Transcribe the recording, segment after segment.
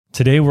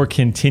Today we're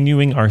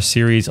continuing our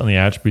series on the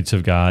attributes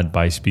of God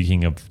by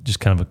speaking of just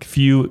kind of a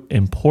few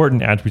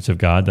important attributes of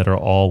God that are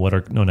all what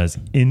are known as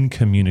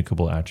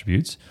incommunicable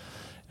attributes.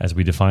 As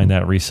we defined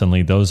that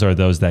recently, those are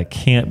those that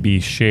can't be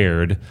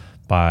shared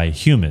by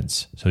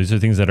humans. So these are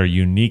things that are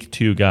unique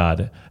to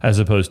God as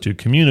opposed to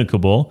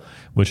communicable,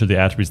 which are the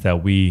attributes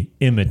that we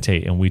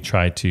imitate and we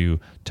try to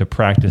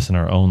practice in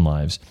our own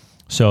lives.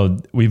 So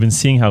we've been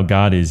seeing how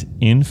God is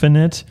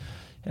infinite,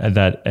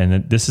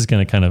 and this is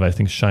going to kind of, I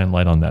think, shine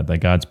light on that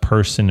God's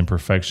person and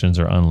perfections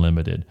are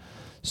unlimited.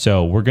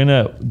 So we're going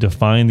to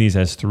define these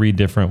as three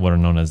different, what are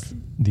known as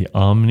the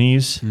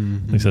omnis.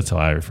 Mm-hmm. At least that's how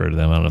I refer to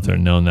them. I don't know if they're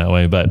known that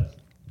way, but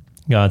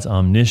God's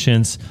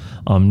omniscience,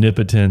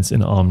 omnipotence,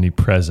 and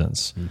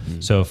omnipresence. Mm-hmm.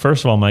 So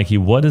first of all, Mikey,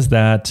 what does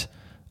that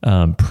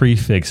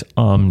prefix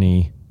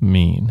omni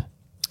mean?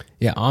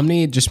 Yeah,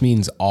 omni just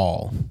means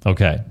all.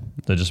 Okay,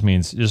 that just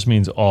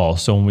means all.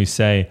 So when we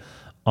say,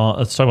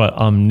 let's talk about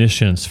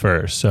omniscience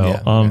first. So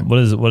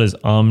what is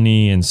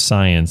omni and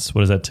science?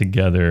 What does that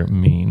together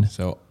mean?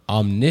 So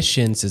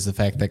omniscience is the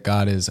fact that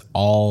God is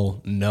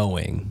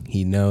all-knowing.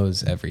 He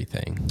knows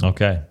everything.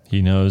 Okay,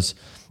 he knows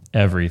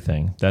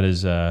everything. That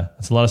is,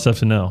 that's a lot of stuff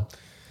to know.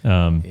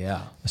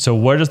 So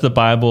where does the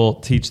Bible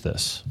teach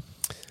this?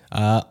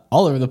 All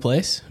over the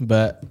place,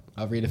 but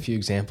I'll read a few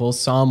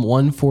examples. Psalm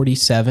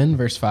 147,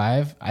 verse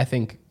 5, I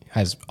think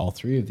has all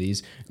three of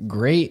these.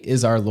 Great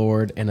is our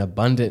Lord and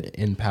abundant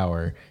in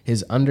power.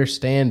 His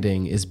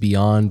understanding is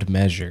beyond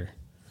measure.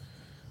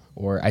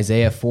 Or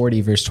Isaiah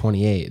 40, verse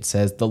 28, it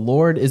says, the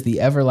Lord is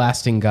the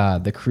everlasting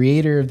God, the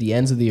creator of the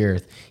ends of the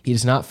earth. He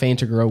does not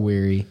faint or grow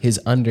weary. His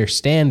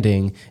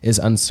understanding is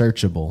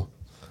unsearchable.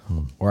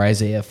 Or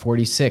Isaiah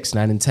 46,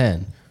 9 and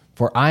 10,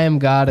 for I am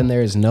God and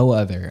there is no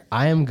other.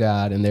 I am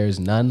God and there is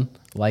none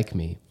like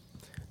me,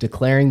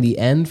 declaring the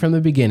end from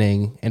the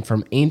beginning and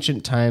from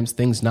ancient times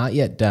things not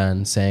yet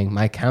done, saying,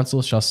 my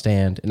counsel shall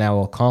stand and I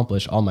will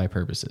accomplish all my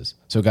purposes.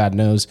 So God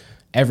knows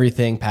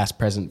everything, past,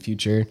 present,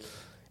 future.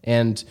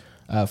 And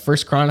 1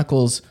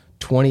 Chronicles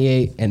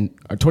 28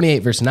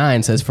 verse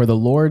 9 says, for the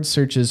Lord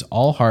searches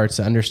all hearts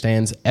and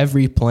understands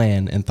every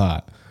plan and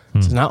thought.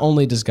 So not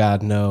only does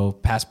God know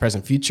past,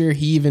 present, future,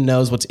 he even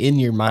knows what's in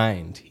your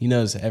mind. He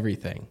knows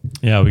everything.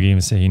 Yeah, we can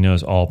even say he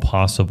knows all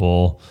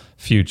possible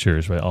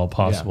futures, right? All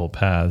possible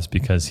paths,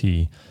 because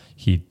he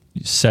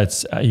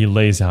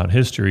lays out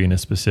history in a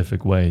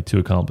specific way to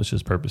accomplish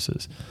his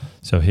purposes.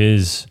 So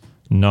his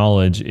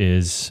knowledge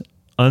is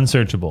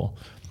unsearchable,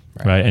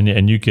 right?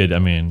 And you could,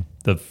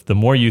 the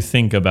more you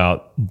think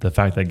about the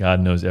fact that God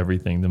knows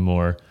everything, the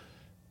more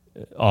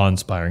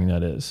awe-inspiring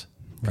that is.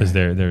 Because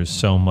there's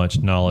so much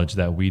knowledge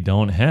that we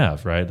don't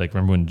have, right? Like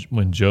remember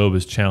when Job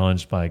is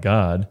challenged by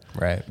God,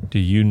 right? Do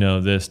you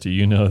know this? Do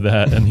you know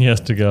that? And he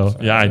has to go,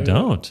 I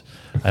don't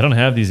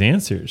have these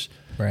answers.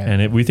 Right.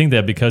 And we think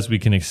that because we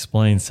can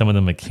explain some of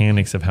the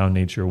mechanics of how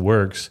nature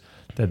works,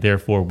 that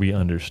therefore we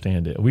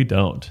understand it. We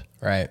don't.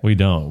 Right. We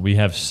don't. We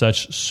have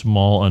such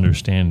small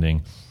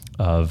understanding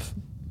of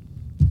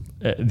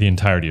the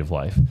entirety of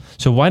life.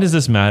 So why does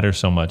this matter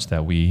so much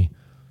that we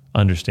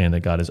understand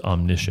that God is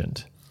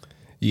omniscient?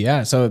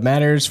 Yeah, so it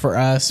matters for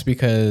us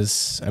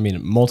because,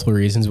 multiple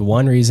reasons.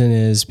 One reason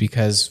is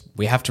because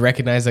we have to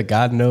recognize that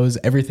God knows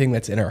everything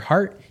that's in our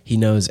heart. He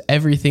knows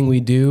everything we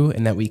do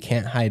and that we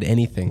can't hide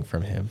anything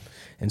from him.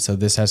 And so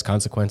this has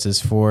consequences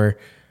for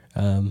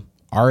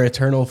our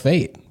eternal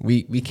fate.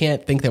 We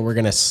can't think that we're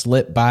going to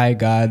slip by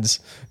God's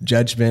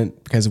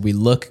judgment because we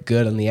look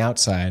good on the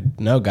outside.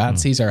 No, God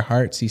sees our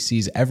hearts. He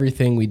sees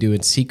everything we do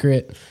in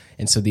secret.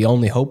 And so the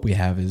only hope we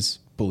have is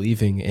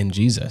believing in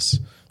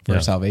Jesus for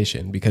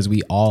salvation, because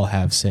we all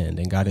have sinned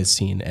and God has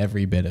seen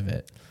every bit of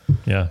it.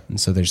 Yeah. And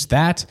so there's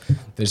that.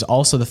 There's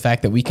also the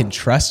fact that we can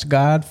trust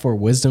God for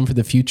wisdom for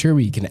the future.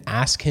 We can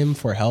ask him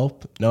for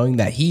help, knowing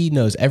that he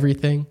knows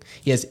everything.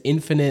 He has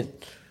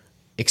infinite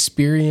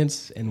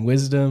experience and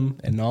wisdom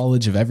and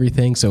knowledge of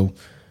everything. So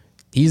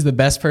he's the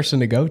best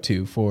person to go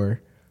to for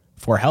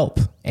help.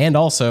 And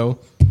also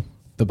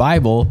the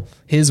Bible,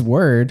 his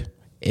word,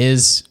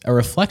 is a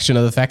reflection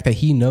of the fact that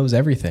he knows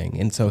everything.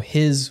 And so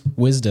his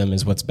wisdom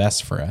is what's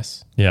best for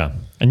us. Yeah.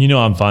 And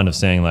I'm fond of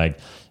saying, like,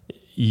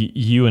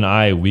 you and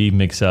I, we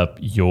mix up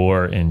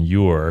your and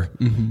your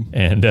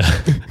and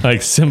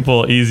like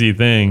simple, easy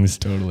things.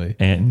 Totally.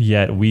 And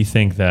yet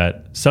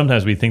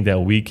sometimes we think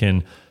that we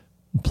can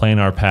plan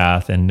our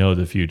path and know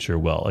the future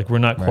well. Like we're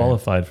not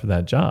qualified for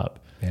that job.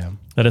 Yeah.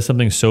 That is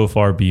something so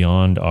far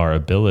beyond our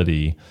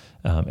ability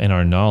and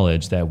our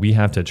knowledge that we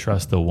have to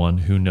trust the one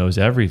who knows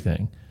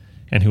everything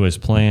and who has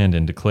planned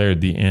and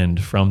declared the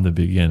end from the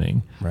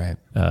beginning. Right.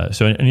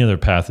 So any other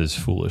path is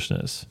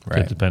foolishness.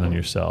 Right. To depend on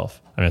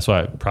yourself. That's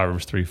why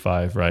Proverbs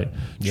 3:5, right?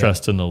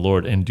 Trust in the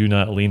Lord and do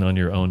not lean on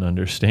your own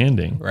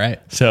understanding. Right.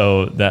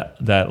 So that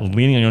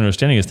leaning on your own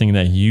understanding is thinking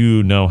that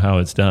you know how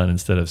it's done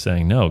instead of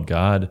saying, no,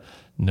 God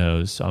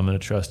knows, so I'm going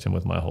to trust him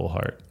with my whole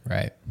heart.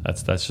 Right.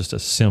 That's just a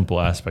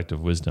simple aspect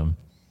of wisdom.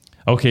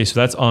 Okay, so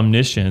that's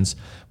omniscience.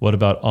 What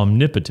about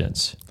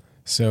omnipotence?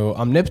 So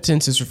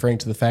omnipotence is referring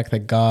to the fact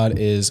that God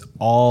is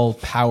all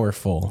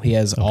powerful. He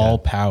has all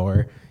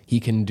power. he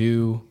can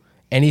do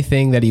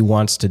anything that he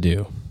wants to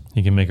do.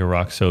 He can make a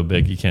rock so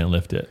big you can't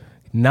lift it.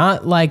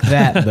 Not like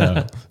that,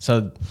 though.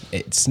 So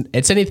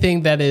it's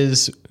anything that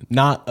is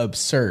not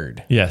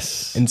absurd.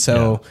 Yes. And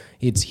so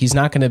he's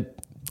not going to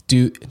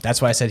do.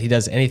 That's why I said he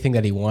does anything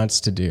that he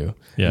wants to do.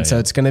 Yeah, and so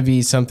it's going to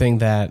be something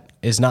that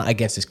is not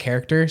against his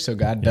character. So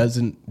God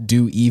doesn't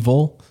do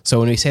evil. So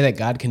when we say that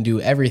God can do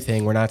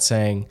everything, we're not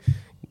saying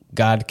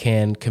God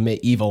can commit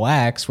evil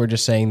acts. We're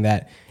just saying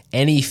that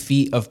any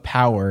feat of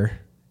power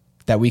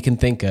that we can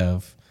think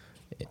of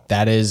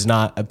that is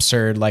not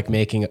absurd, like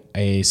making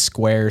a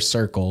square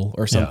circle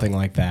or something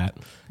like that.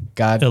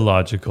 God,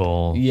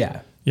 illogical.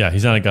 Yeah. Yeah,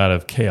 he's not a God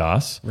of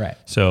chaos. Right.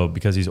 So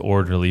because he's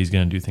orderly, he's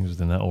going to do things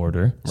within that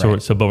order.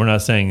 Right. But we're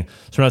not saying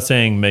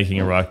making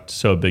a rock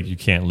so big you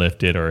can't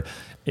lift it or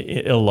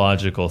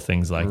illogical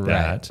things like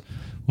that.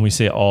 When we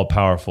say all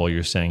powerful,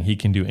 you're saying he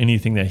can do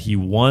anything that he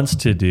wants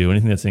to do,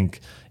 anything that's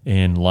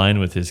in line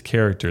with his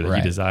character that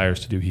he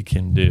desires to do, he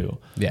can do.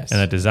 Yes. And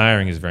that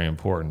desiring is very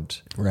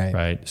important.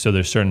 Right. So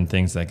there's certain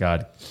things that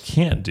God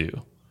can't do.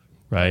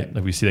 Right.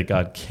 Like we see that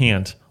God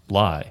can't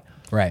lie.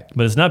 Right.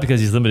 But it's not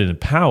because he's limited in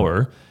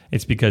power.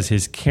 It's because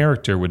his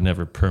character would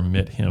never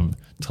permit him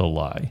to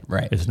lie.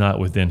 Right. It's not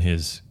within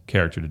his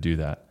character to do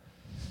that.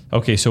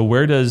 Okay, so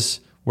where does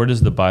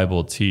the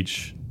Bible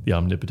teach the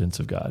omnipotence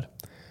of God?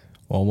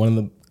 Well, one of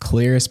the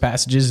clearest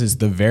passages is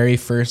the very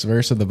first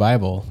verse of the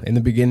Bible. In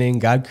the beginning,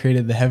 God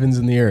created the heavens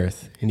and the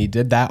earth, and he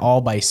did that all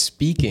by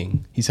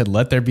speaking. He said,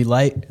 "Let there be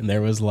light," and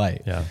there was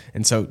light. Yeah.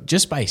 And so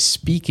just by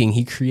speaking,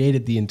 he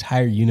created the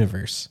entire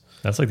universe.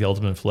 That's like the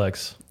ultimate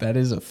flex. That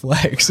is a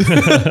flex.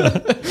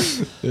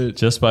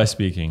 Just by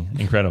speaking.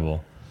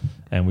 Incredible.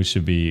 And we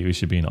should be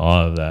in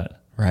awe of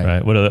that.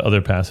 Right. What are the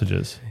other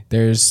passages?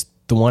 There's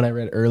the one I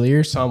read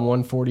earlier, Psalm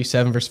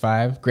 147, verse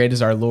 5. Great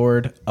is our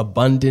Lord,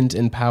 abundant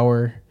in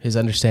power. His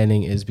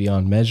understanding is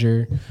beyond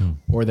measure.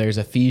 Or there's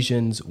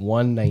Ephesians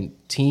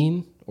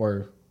 1:19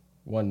 or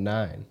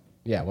 1:9.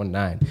 Yeah,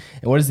 1:9.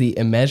 And what is the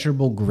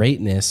immeasurable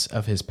greatness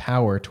of his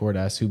power toward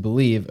us who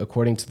believe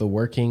according to the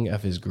working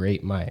of his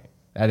great might?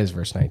 That is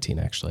verse 19,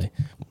 actually.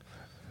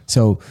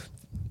 So,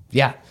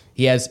 yeah,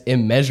 he has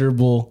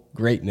immeasurable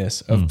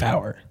greatness of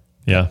power.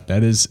 Yeah.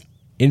 That is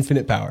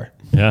infinite power.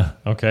 Yeah.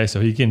 Okay.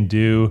 So he can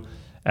do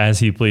as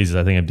he pleases.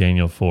 I think of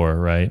Daniel 4,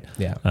 right?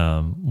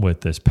 Yeah.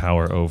 With this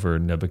power over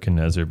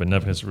Nebuchadnezzar. But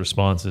Nebuchadnezzar's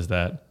response is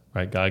that,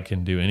 right, God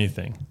can do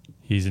anything.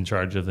 He's in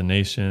charge of the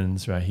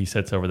nations, right? He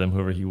sets over them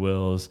whoever he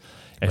wills.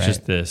 It's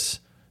just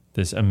this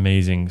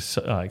amazing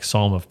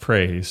psalm of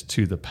praise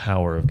to the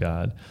power of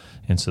God.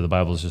 And so the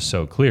Bible is just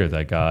so clear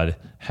that God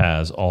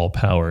has all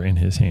power in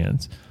his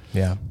hands.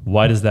 Yeah.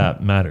 Why does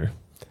that matter?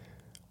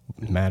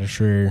 It matters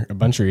for a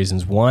bunch of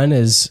reasons. One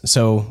is,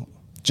 so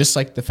just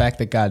like the fact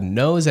that God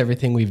knows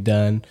everything we've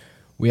done,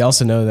 we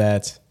also know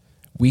that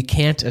we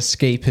can't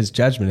escape his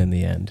judgment in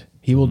the end.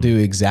 He will do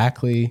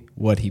exactly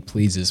what he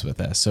pleases with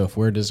us. So if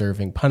we're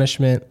deserving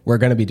punishment, we're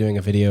going to be doing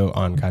a video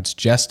on God's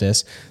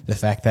justice, the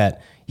fact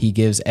that he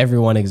gives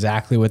everyone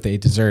exactly what they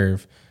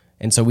deserve.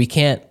 And so we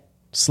can't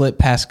slip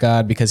past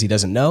God because he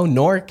doesn't know,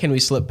 nor can we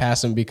slip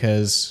past him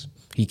because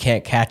he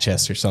can't catch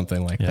us or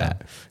something like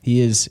that.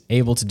 He is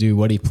able to do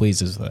what he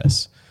pleases with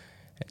us.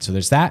 So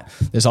there's that.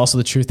 There's also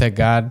the truth that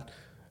God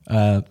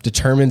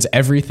determines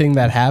everything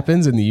that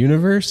happens in the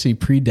universe. He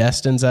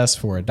predestines us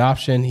for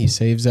adoption. He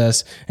saves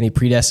us, and he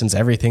predestines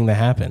everything that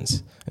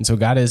happens. And so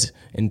God is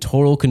in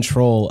total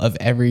control of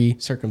every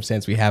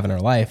circumstance we have in our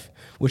life,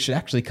 which should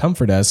actually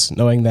comfort us,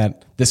 knowing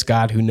that this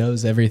God who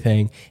knows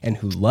everything and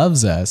who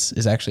loves us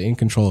is actually in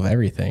control of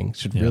everything.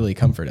 Should really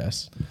comfort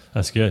us.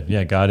 That's good.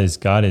 Yeah, God is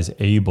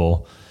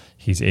able.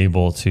 He's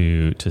able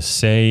to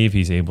save.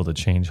 He's able to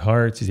change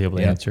hearts. He's able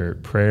to answer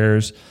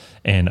prayers.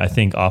 And I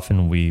think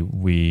often we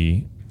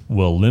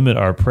will limit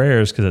our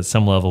prayers because at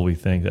some level we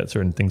think that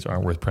certain things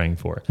aren't worth praying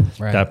for.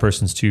 Right. That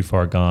person's too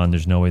far gone.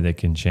 There's no way they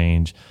can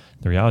change.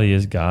 The reality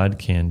is God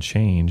can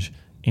change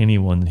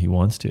anyone that he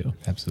wants to.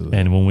 Absolutely.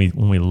 And when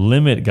we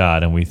limit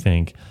God and we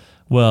think,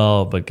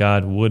 well, but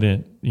God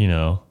wouldn't,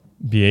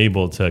 be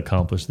able to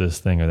accomplish this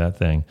thing or that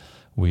thing,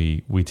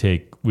 we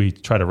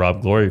try to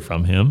rob glory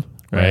from him.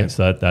 Right.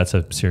 So that's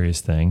a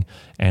serious thing.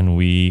 And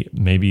we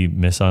maybe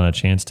miss on a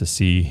chance to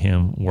see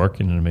him work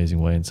in an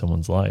amazing way in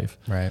someone's life.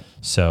 Right.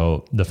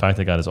 So the fact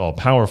that God is all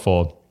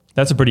powerful,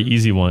 that's a pretty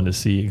easy one to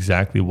see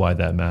exactly why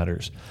that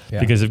matters. Yeah.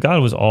 Because if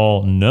God was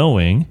all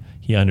knowing,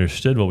 he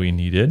understood what we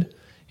needed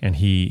and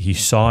he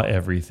saw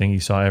everything, he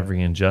saw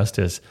every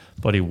injustice,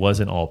 but he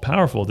wasn't all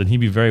powerful, then he'd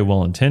be very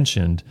well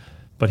intentioned,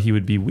 but he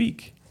would be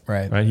weak.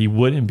 Right. He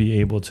wouldn't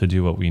be able to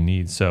do what we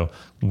need. So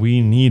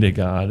we need a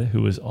God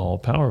who is all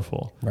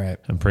powerful. Right.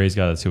 And praise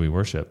God, that's who we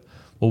worship.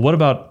 Well, what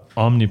about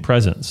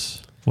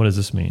omnipresence? What does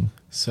this mean?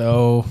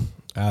 So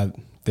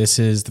this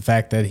is the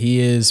fact that he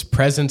is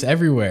present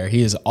everywhere.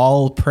 He is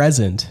all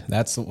present.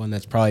 That's the one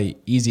that's probably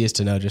easiest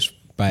to know just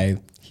by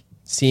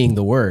seeing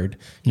the word.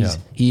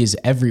 He is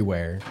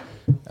everywhere.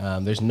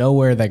 There's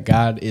nowhere that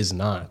God is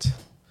not.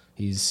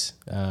 He's,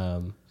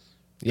 and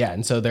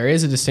so there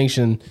is a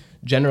distinction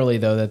generally,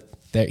 though, that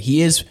that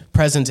he is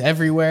present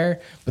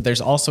everywhere, but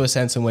there's also a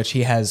sense in which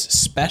he has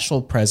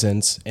special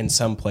presence in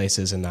some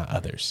places and not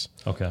others.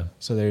 Okay.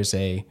 So there's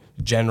a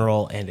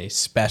general and a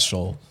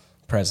special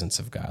presence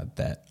of God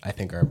that I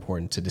think are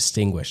important to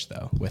distinguish,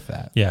 though, with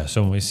that. Yeah,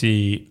 so when we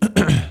see,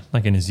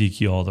 like in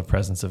Ezekiel, the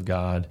presence of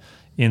God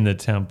in the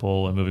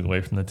temple and moving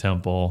away from the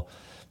temple,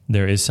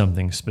 there is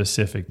something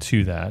specific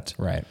to that.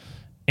 Right.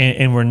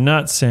 And we're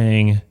not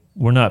saying,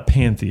 we're not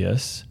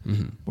pantheists.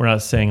 We're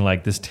not saying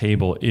like this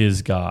table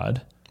is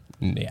God.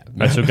 Yeah.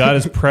 Right, so God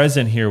is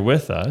present here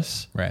with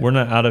us. Right. We're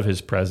not out of his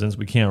presence.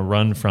 We can't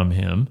run from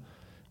him.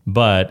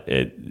 But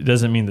it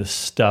doesn't mean the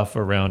stuff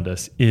around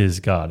us is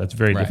God. That's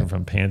very different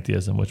from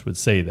pantheism, which would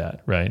say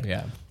that, right?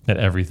 Yeah. That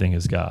everything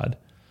is God.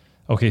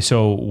 Okay,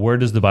 so where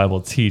does the Bible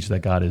teach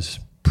that God is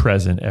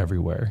present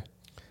everywhere?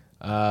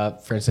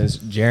 For instance,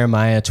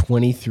 Jeremiah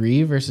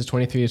 23, verses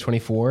 23 to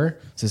 24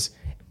 says,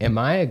 "Am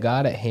I a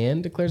God at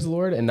hand, declares the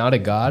Lord, and not a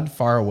God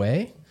far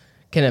away?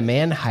 Can a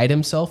man hide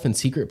himself in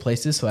secret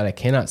places so that I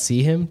cannot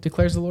see him,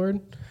 declares the Lord?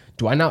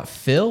 Do I not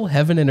fill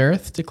heaven and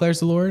earth, declares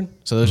the Lord?"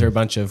 So those are a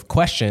bunch of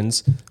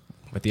questions,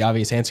 with the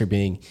obvious answer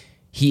being,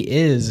 he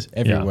is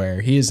everywhere.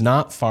 Yeah. He is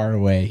not far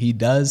away. He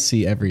does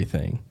see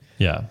everything.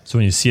 Yeah. So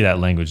when you see that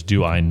language,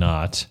 do I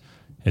not,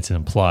 it's an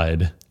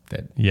implied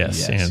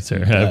yes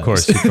answer. Of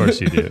course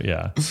you do.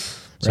 Yeah.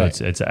 So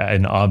it's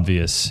an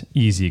obvious,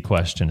 easy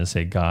question to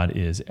say God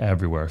is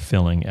everywhere,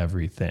 filling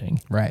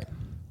everything. Right.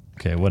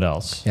 Okay, what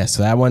else? Yeah,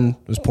 so that one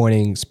was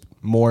pointing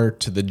more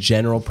to the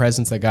general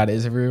presence that God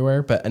is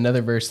everywhere, but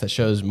another verse that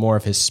shows more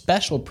of his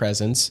special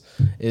presence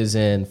is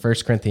in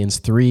 1 Corinthians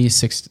 3,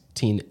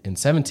 16 and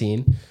 17.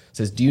 It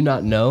says, "Do you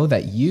not know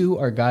that you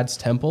are God's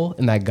temple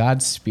and that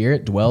God's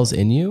Spirit dwells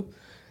in you?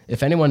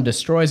 If anyone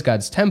destroys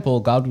God's temple,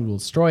 God will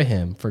destroy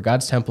him, for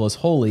God's temple is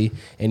holy,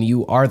 and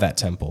you are that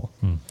temple."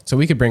 So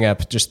we could bring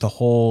up just the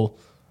whole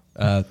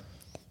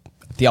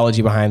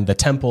theology behind the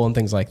temple and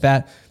things like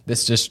that.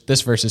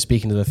 This verse is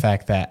speaking to the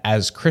fact that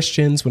as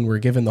Christians, when we're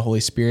given the Holy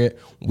Spirit,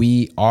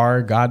 we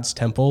are God's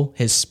temple.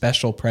 His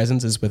special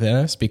presence is within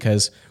us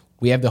because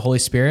we have the Holy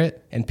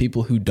Spirit, and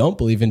people who don't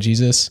believe in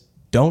Jesus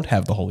don't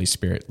have the Holy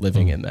Spirit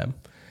living in them.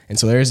 And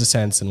so there is a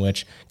sense in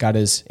which God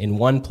is in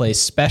one place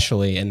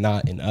specially and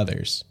not in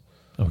others.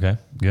 Okay,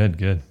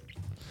 good.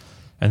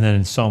 And then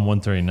in Psalm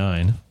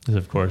 139 is,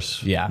 of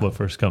course, what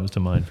first comes to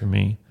mind for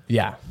me.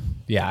 Yeah,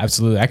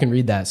 absolutely. I can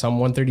read that. Psalm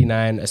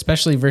 139,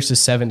 especially verses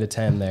 7 to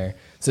 10 there.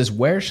 It says,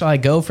 "Where shall I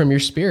go from your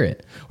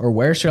spirit? Or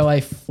where shall I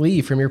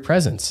flee from your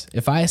presence?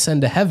 If I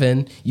ascend to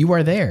heaven, you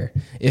are there.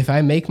 If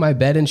I make my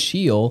bed in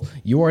Sheol,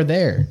 you are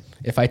there.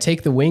 If I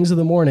take the wings of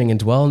the morning and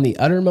dwell in the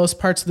uttermost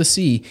parts of the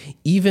sea,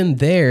 even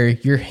there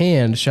your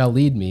hand shall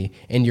lead me,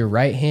 and your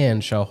right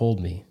hand shall hold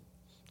me."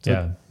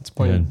 So it's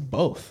pointing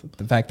both.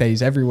 The fact that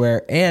he's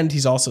everywhere, and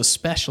he's also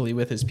specially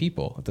with his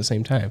people at the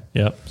same time.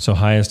 Yep. So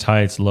highest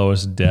heights,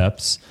 lowest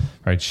depths,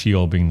 right?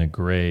 Sheol being the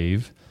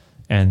grave,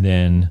 and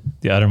then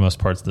the uttermost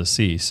parts of the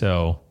sea.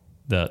 So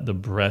the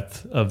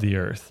breadth of the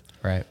earth.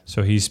 Right.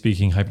 So he's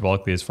speaking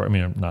hyperbolically as far,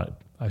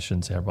 I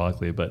shouldn't say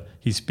hyperbolically, but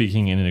he's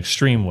speaking in an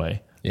extreme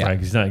way. Yeah. Right?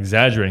 He's not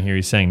exaggerating here.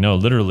 He's saying, no,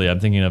 literally, I'm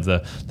thinking of the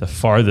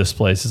farthest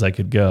places I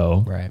could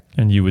go, right,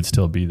 and you would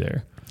still be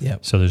there.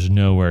 Yep. So there's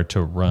nowhere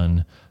to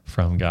run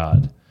from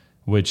God,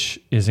 which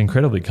is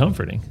incredibly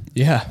comforting.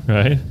 Yeah.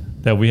 Right?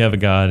 That we have a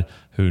God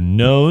who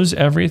knows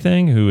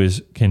everything, who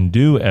can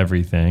do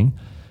everything,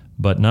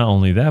 but not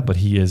only that, but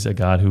he is a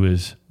God who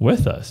is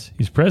with us.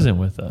 He's present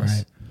with us.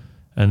 Right.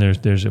 And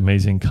there's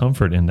amazing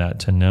comfort in that,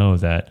 to know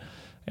that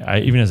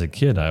even as a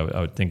kid, I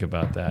would think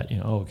about that,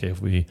 okay,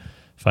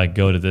 if I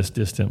go to this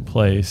distant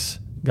place,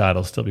 God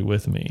will still be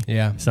with me.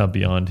 Yeah. It's not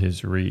beyond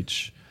his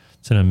reach.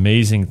 It's an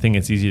amazing thing.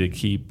 It's easy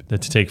to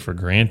take for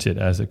granted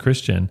as a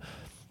Christian.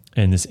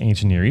 In this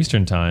ancient Near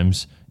Eastern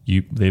times,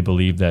 they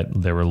believed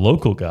that there were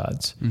local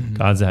gods,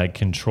 gods that had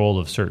control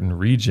of certain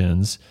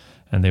regions,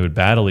 and they would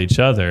battle each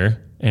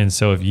other. And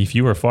so if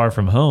you were far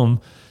from home,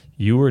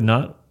 you were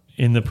not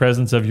in the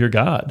presence of your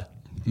God.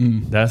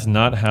 That's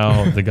not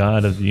how the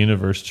God of the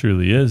universe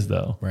truly is,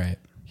 though. Right.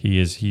 He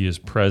is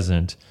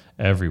present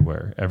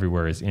everywhere.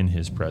 Everywhere is in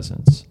his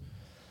presence.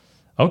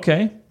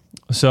 Okay.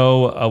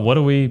 So what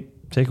do we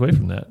take away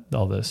from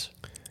all this?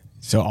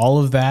 So all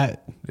of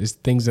that is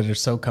things that are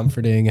so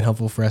comforting and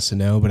helpful for us to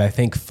know. But I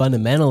think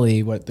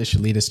fundamentally what this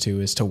should lead us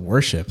to is to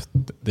worship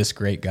this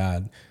great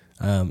God.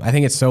 I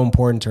think it's so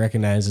important to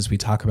recognize as we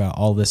talk about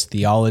all this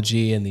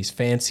theology and these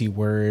fancy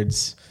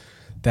words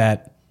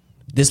that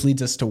this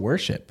leads us to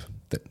worship.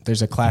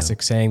 There's a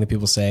classic saying that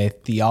people say,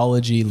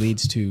 theology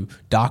leads to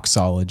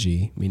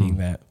doxology, meaning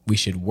that we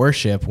should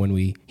worship when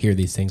we hear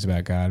these things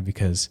about God,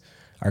 because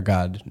our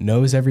God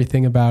knows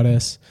everything about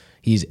us.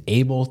 He's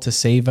able to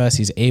save us.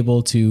 He's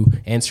able to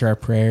answer our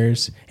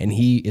prayers, and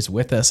he is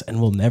with us and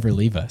will never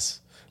leave us.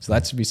 So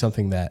that should be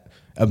something that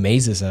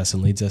amazes us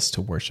and leads us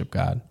to worship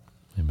God.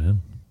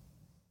 Amen.